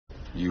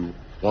You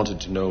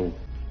wanted to know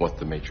what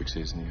the Matrix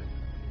is, Neo?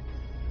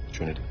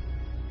 Trinity?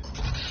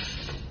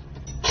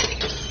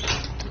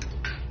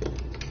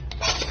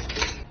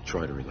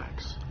 Try to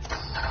relax.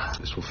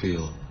 This will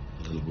feel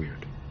a little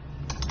weird.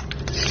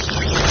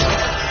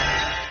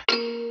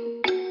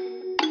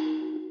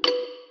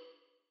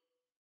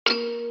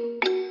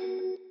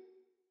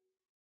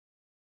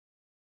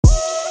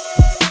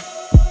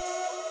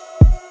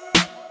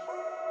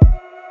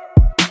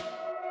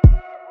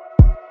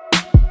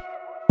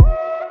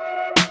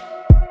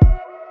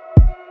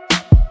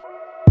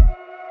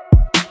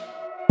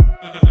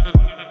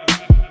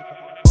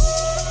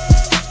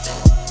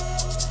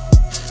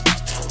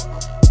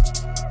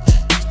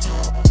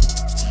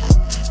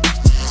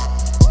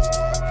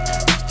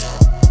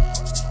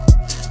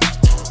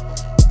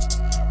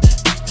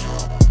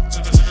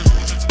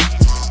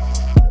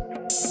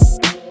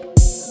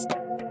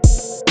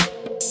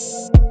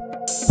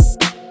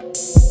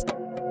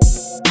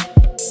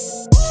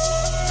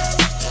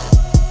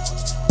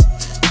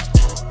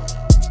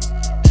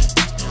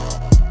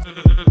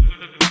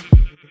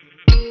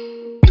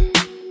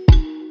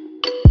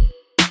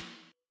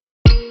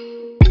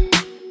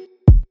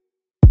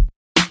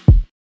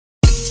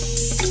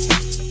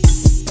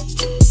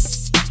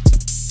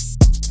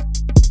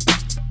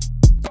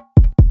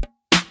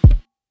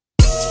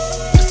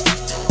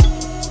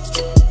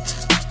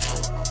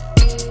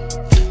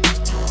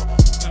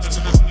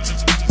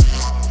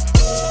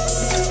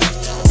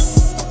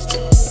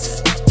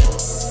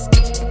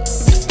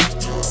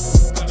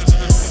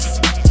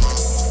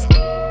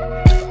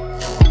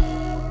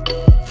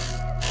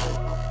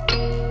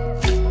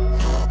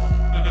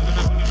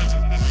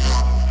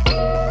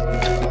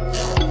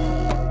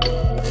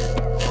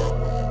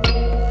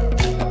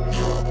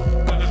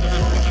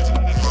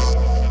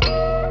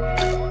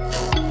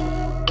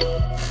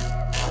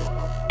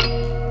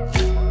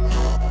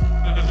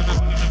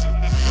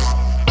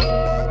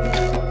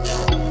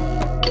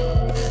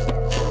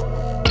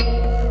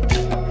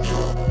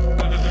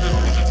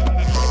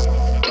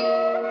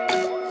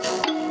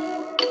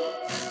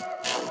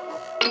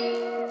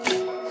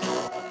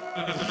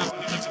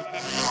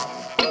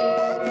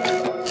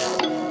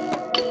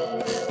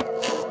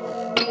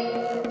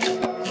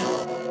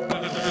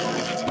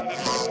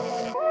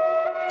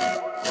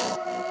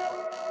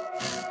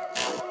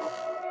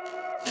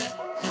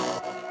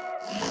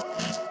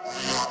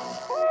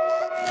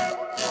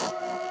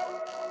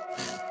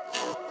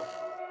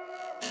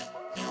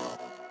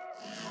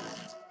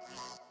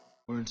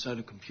 We're inside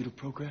a computer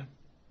program?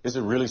 Is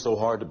it really so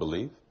hard to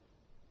believe?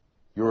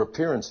 Your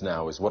appearance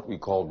now is what we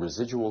call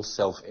residual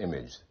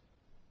self-image.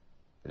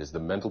 It is the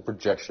mental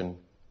projection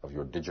of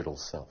your digital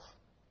self.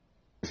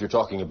 If you're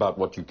talking about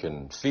what you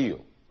can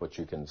feel, what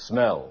you can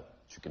smell,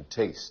 what you can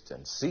taste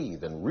and see,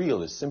 then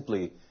real is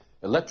simply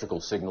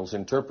electrical signals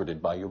interpreted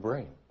by your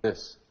brain.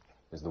 This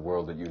is the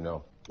world that you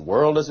know. The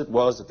world as it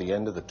was at the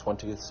end of the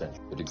 20th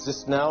century. It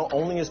exists now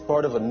only as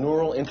part of a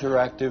neural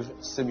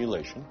interactive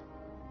simulation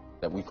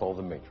that we call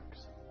the Matrix.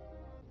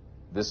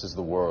 This is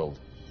the world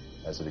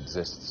as it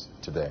exists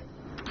today.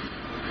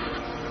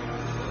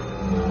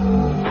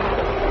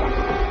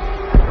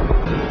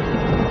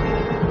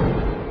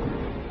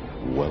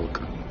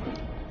 Welcome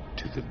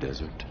to the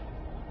desert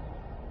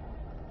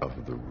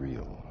of the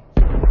real.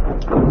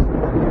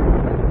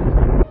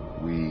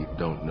 We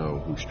don't know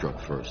who struck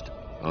first,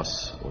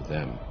 us or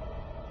them,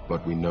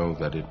 but we know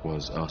that it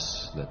was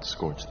us that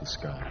scorched the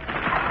sky.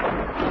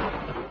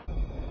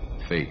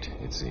 Fate,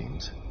 it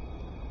seems,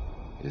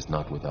 is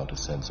not without a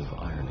sense of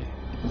irony.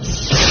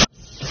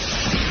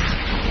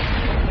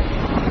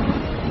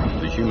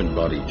 The human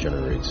body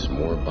generates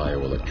more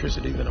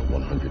bioelectricity than a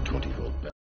 120-volt battery.